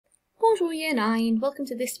Bonjour Year 9, welcome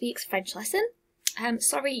to this week's French lesson.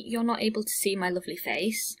 Sorry you're not able to see my lovely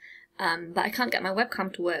face, but I can't get my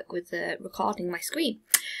webcam to work with recording my screen.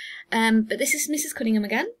 But this is Mrs. Cunningham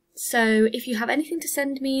again, so if you have anything to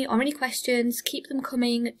send me or any questions, keep them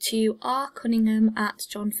coming to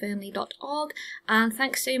rcunningham@johnfernley.org, and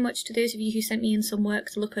thanks so much to those of you who sent me in some work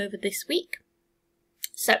to look over this week.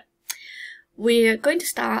 So, we're going to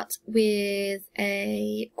start with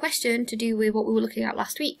a question to do with what we were looking at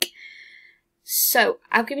last week. So,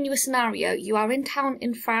 I've given you a scenario. You are in town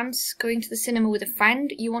in France, going to the cinema with a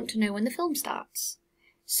friend. You want to know when the film starts.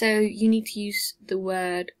 So, you need to use the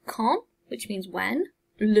word quand, which means when.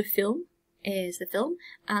 Le film is the film.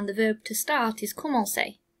 And the verb to start is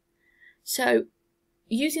commencer. So,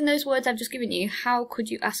 using those words I've just given you, how could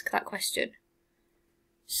you ask that question?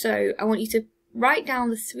 So, I want you to write down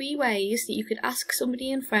the 3 ways that you could ask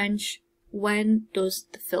somebody in French, when does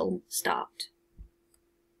the film start?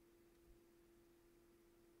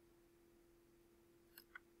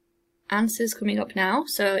 Answers coming up now,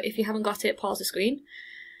 so if you haven't got it, pause the screen.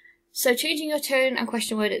 So changing your tone and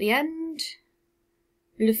question word at the end.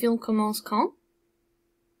 Le film commence quand?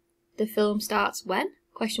 The film starts when?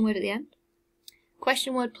 Question word at the end.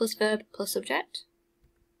 Question word plus verb plus subject.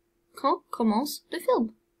 Quand commence le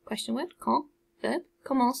film? Question word, quand, verb,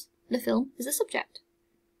 commence, le film is the subject.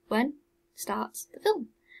 When starts the film?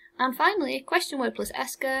 And finally, question word plus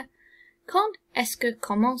est-ce que. Quand est-ce que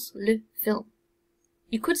commence le film?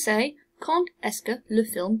 You could say, quand est-ce que le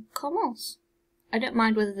film commence? I don't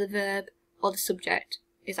mind whether the verb or the subject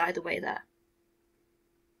is either way there.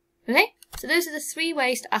 Okay, so those are the 3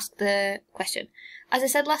 ways to ask the question. As I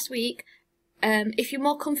said last week, if you're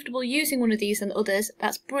more comfortable using one of these than others,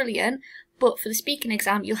 that's brilliant, but for the speaking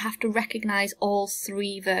exam, you'll have to recognise all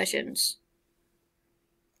 3 versions.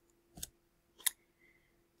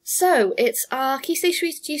 So, it's our Key Stage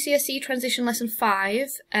 3 GCSE Transition Lesson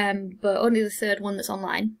 5, but only the 3rd one that's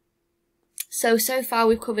online. So far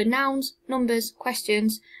we've covered nouns, numbers,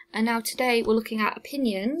 questions, and now today we're looking at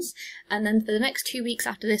opinions, and then for the next 2 weeks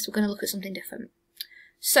after this we're going to look at something different.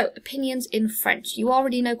 So, opinions in French. You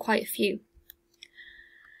already know quite a few.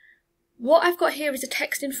 What I've got here is a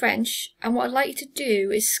text in French, and what I'd like you to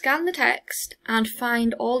do is scan the text and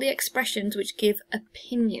find all the expressions which give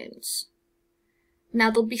opinions. Now,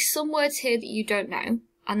 there'll be some words here that you don't know,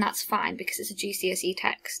 and that's fine because it's a GCSE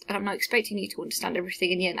text, and I'm not expecting you to understand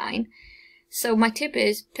everything in Year 9. So my tip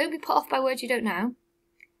is, don't be put off by words you don't know.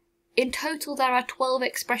 In total, there are 12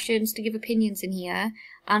 expressions to give opinions in here,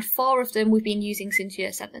 and 4 of them we've been using since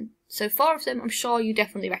Year 7. So 4 of them I'm sure you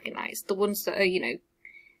definitely recognise. The ones that are,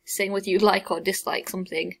 saying whether you like or dislike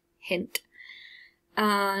something, hint.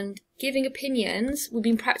 And giving opinions, we've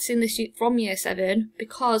been practicing this from Year 7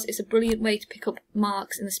 because it's a brilliant way to pick up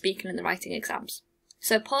marks in the speaking and the writing exams.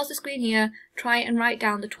 So pause the screen here, try and write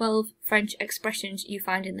down the 12 French expressions you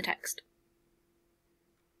find in the text.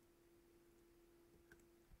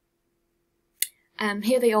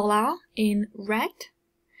 Here they all are in red,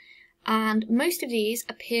 and most of these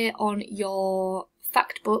appear on your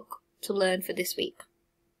fact book to learn for this week.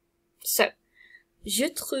 So, je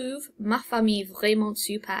trouve ma famille vraiment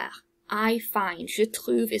super. I find. Je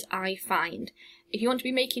trouve is I find. If you want to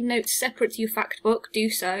be making notes separate to your fact book,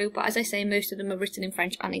 do so, but as I say, most of them are written in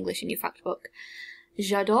French and English in your fact book.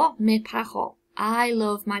 J'adore mes parents. I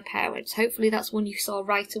love my parents. Hopefully that's one you saw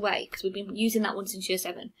right away, because we've been using that one since Year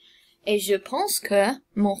 7. Et je pense que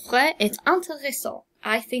mon frère est intéressant.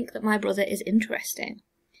 I think that my brother is interesting.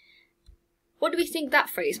 What do we think that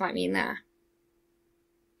phrase might mean there?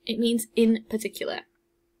 It means in particular.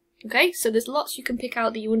 Okay, so there's lots you can pick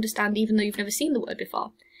out that you understand even though you've never seen the word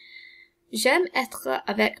before. J'aime être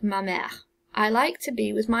avec ma mère. I like to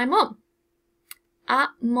be with my mum.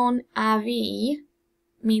 À mon avis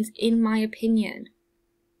means in my opinion.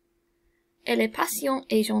 Elle est patiente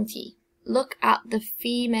et gentille. Look at the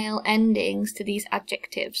female endings to these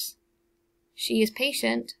adjectives. She is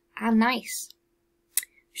patient and nice.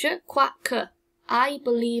 Je crois que. I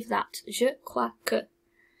believe that. Je crois que.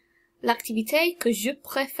 L'activité que je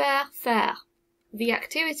préfère faire. The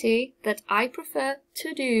activity that I prefer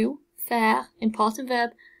to do, faire, important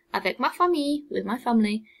verb, avec ma famille, with my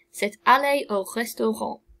family, c'est aller au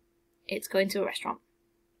restaurant. It's going to a restaurant.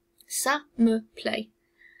 Ça me plaît.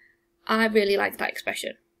 I really like that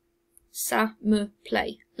expression. Ça me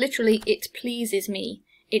plaît. Literally, it pleases me.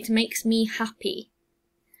 It makes me happy.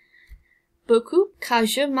 Beaucoup car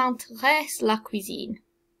je m'intéresse la cuisine.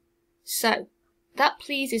 So, that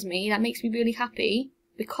pleases me, that makes me really happy,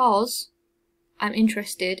 because I'm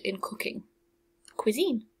interested in cooking.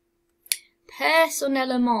 Cuisine.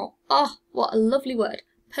 Personnellement. Oh, what a lovely word.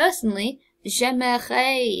 Personally,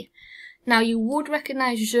 j'aimerais. Now you would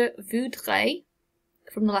recognise je voudrais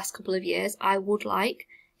from the last couple of years, I would like.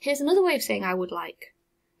 Here's another way of saying I would like.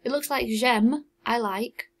 It looks like j'aime, I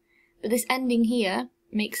like, but this ending here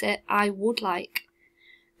makes it I would like.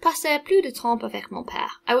 Passer plus de temps avec mon père.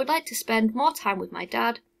 I would like to spend more time with my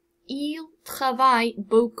dad. Il travaille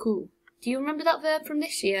beaucoup. Do you remember that verb from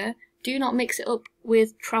this year? Do not mix it up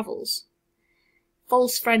with travels.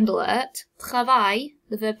 False friend alert. Travail,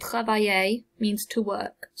 the verb travailler, means to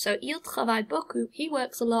work. So il travaille beaucoup, he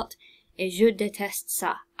works a lot, et je déteste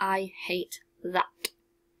ça. I hate that.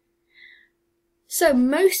 So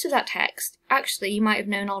most of that text, actually, you might have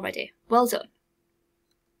known already. Well done.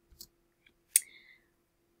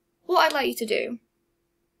 What I'd like you to do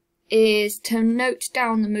is to note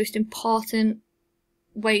down the most important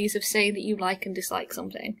ways of saying that you like and dislike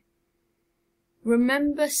something.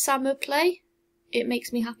 Remember ça me plaît? It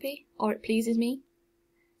makes me happy, or it pleases me.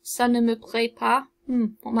 Ça ne me plaît pas.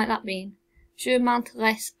 What might that mean? Je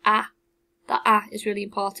m'intéresse à. That à is really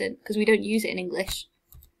important because we don't use it in English.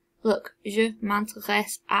 Look, je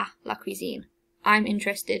m'intéresse à la cuisine. I'm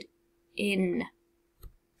interested in.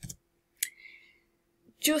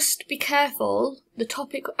 Just be careful. The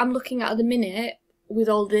topic I'm looking at the minute with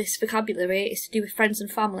all this vocabulary is to do with friends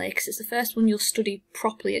and family because it's the first one you'll study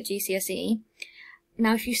properly at GCSE.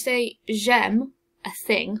 Now, if you say j'aime a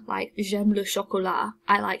thing, like j'aime le chocolat,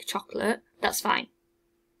 I like chocolate, that's fine.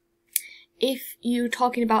 If you're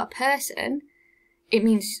talking about a person, it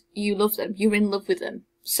means you love them, you're in love with them.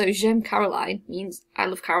 So j'aime Caroline means I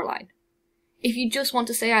love Caroline. If you just want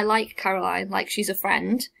to say I like Caroline, like she's a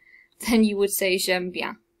friend, then you would say j'aime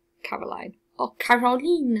bien Caroline. Or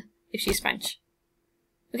Caroline, if she's French.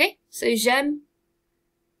 Okay? So j'aime,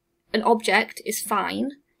 an object, is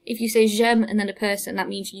fine. If you say j'aime and then a person, that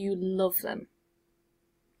means you love them.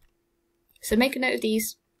 So make a note of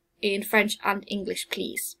these in French and English,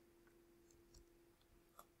 please.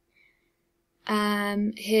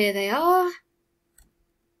 Here they are.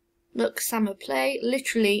 Look, ça me plaît.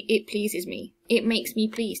 Literally, it pleases me. It makes me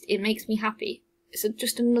pleased. It makes me happy. It's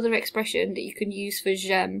just another expression that you can use for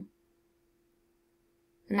j'aime.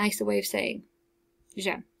 A nicer way of saying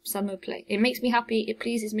j'aime. Ça me plaît. It makes me happy. It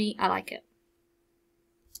pleases me. I like it.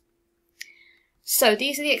 So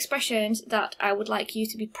these are the expressions that I would like you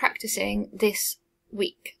to be practicing this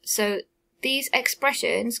week. So these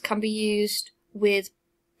expressions can be used with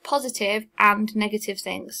positive and negative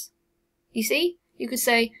things. You see? You could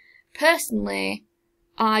say, personally,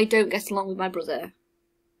 I don't get along with my brother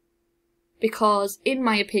because, in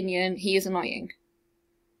my opinion, he is annoying.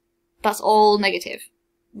 That's all negative.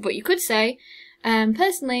 But you could say,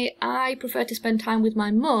 personally, I prefer to spend time with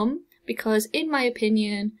my mum because, in my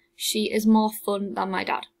opinion, she is more fun than my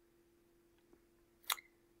dad.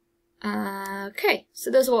 Okay, so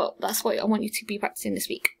that's what I want you to be practicing this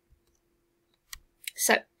week.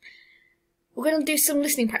 So, we're going to do some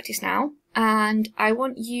listening practice now, and I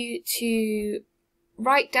want you to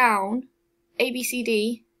write down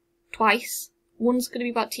ABCD twice. One's going to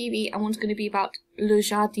be about TV and one's going to be about le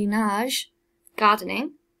jardinage,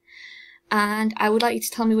 gardening. And I would like you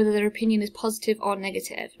to tell me whether their opinion is positive or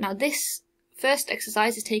negative. Now this first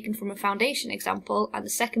exercise is taken from a foundation example and the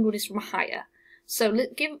second one is from a higher. So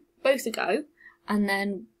let's give both a go and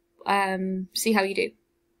then see how you do.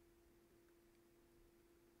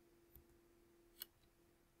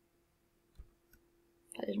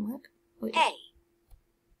 That didn't work. A.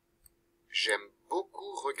 J'aime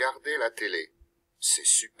beaucoup regarder la télé. C'est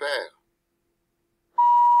super.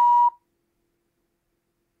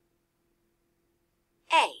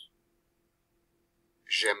 A.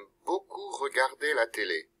 J'aime beaucoup regarder la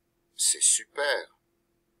télé. C'est super.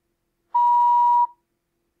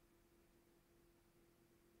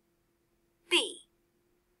 B.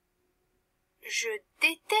 Je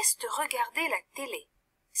déteste regarder la télé.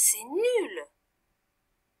 C'est nul.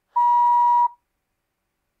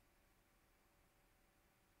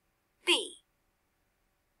 B.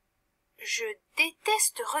 Je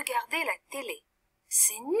déteste regarder la télé.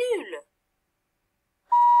 C'est nul.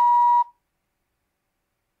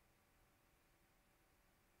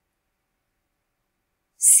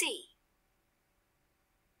 C.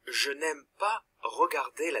 Je n'aime pas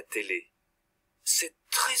regarder la télé. C'est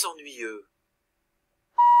très ennuyeux.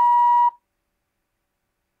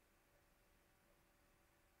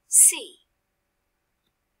 C.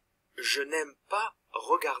 Je n'aime pas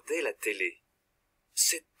regarder la télé.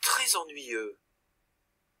 C'est très ennuyeux.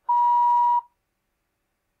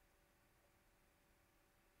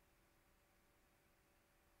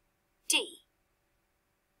 D.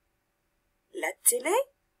 La télé?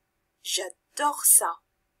 J'adore ça.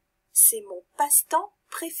 C'est mon passe-temps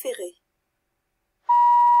préféré.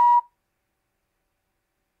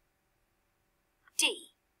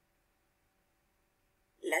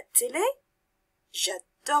 la télé?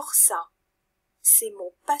 J'adore ça. C'est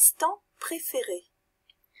mon passe-temps préféré.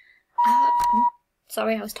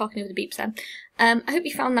 Sorry, I was talking over the beeps then. I hope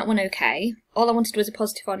you found that one okay. All I wanted was a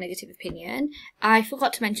positive or negative opinion. I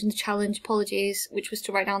forgot to mention the challenge, apologies, which was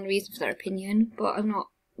to write down the reason for their opinion, but I'm not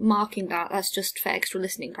marking that, that's just for extra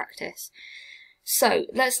listening practice. So,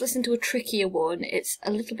 let's listen to a trickier one. It's a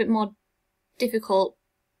little bit more difficult,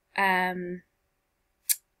 because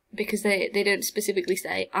they don't specifically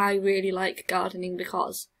say, I really like gardening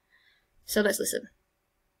because. So let's listen.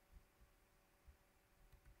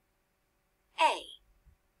 A.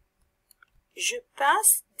 Je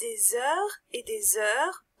passe des heures et des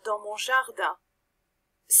heures dans mon jardin.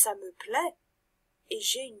 Ça me plaît et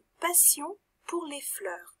j'ai une passion pour les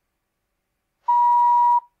fleurs.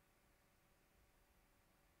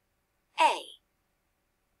 A.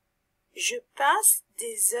 Je passe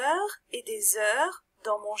des heures et des heures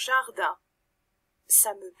dans mon jardin.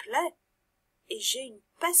 Ça me plaît et j'ai une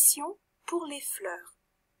passion pour les fleurs.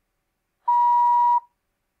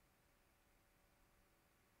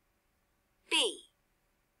 B.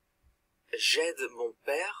 J'aide mon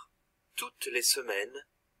père toutes les semaines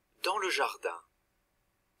dans le jardin.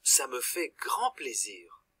 Ça me fait grand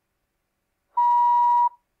plaisir.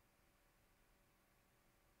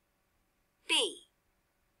 B.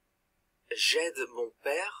 J'aide mon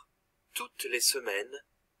père toutes les semaines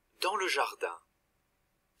dans le jardin.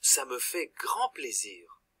 Ça me fait grand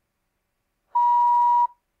plaisir.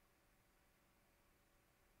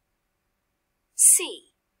 C.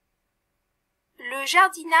 Le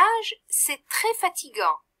jardinage, c'est très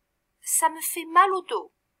fatigant. Ça me fait mal au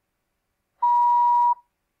dos.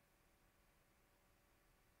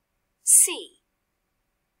 C.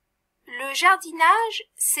 Le jardinage,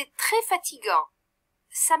 c'est très fatigant.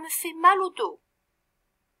 Ça me fait mal au dos.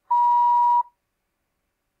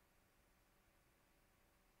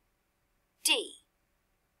 D.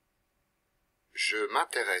 Je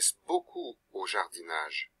m'intéresse beaucoup au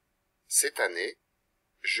jardinage. Cette année,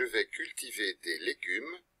 je vais cultiver des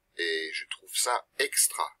légumes et je trouve ça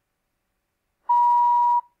extra.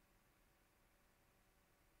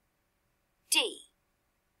 D.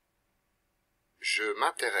 Je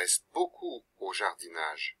m'intéresse beaucoup au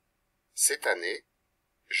jardinage. Cette année,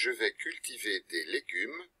 je vais cultiver des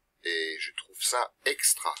légumes et je trouve ça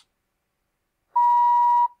extra.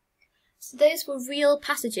 So those were real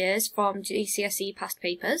passages from GCSE past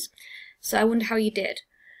papers, so I wonder how you did.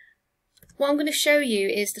 What I'm going to show you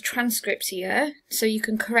is the transcripts here, so you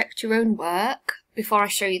can correct your own work before I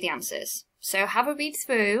show you the answers. So have a read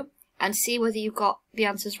through and see whether you've got the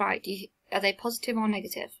answers right. Are they positive or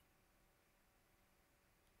negative?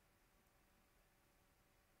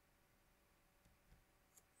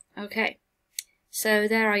 Okay, so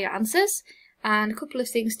there are your answers, and a couple of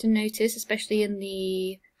things to notice, especially in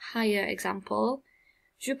the higher example.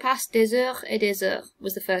 Je passe des heures et des heures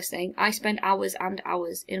was the first thing. I spend hours and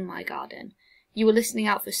hours in my garden. You were listening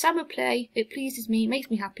out for ça me plaît, it pleases me,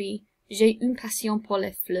 makes me happy. J'ai une passion pour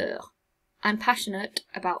les fleurs. I'm passionate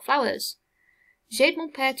about flowers. J'aide mon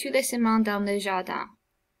père tous les semaines dans le jardin.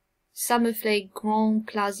 Ça me fait grand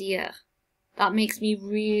plaisir. That makes me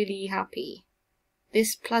really happy.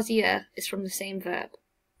 This plaisir is from the same verb.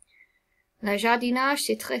 Le jardinage,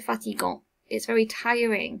 c'est très fatigant. It's very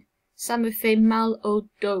tiring. Ça me fait mal au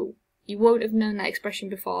dos. You won't have known that expression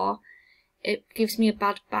before. It gives me a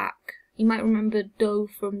bad back. You might remember dos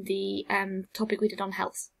from the topic we did on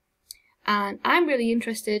health. And I'm really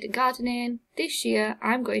interested in gardening. This year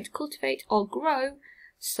I'm going to cultivate or grow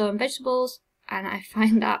some vegetables, and I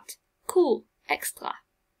find that cool, extra.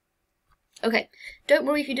 Okay, don't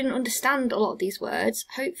worry if you didn't understand a lot of these words.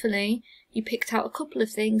 Hopefully you picked out a couple of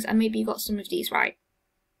things and maybe you got some of these right.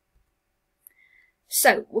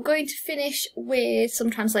 So, we're going to finish with some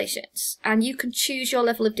translations, and you can choose your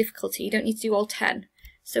level of difficulty. You don't need to do all 10.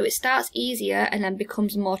 So it starts easier and then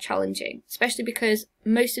becomes more challenging, especially because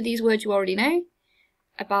most of these words you already know,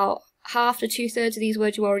 about half to 2/3 of these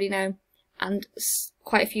words you already know, and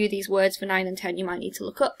quite a few of these words for 9 and 10 you might need to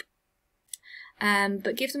look up.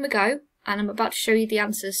 But give them a go, and I'm about to show you the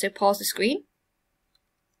answers, so pause the screen.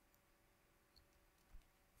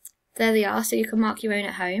 There they are, so you can mark your own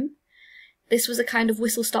at home. This was a kind of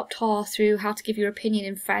whistle-stop tour through how to give your opinion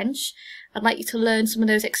in French. I'd like you to learn some of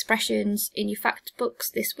those expressions in your fact books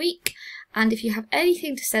this week, and if you have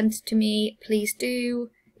anything to send to me, please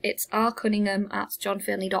do. It's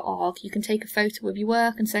rcunningham@johnfernley.org. You can take a photo of your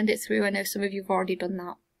work and send it through. I know some of you have already done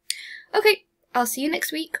that. Okay, I'll see you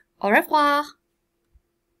next week. Au revoir!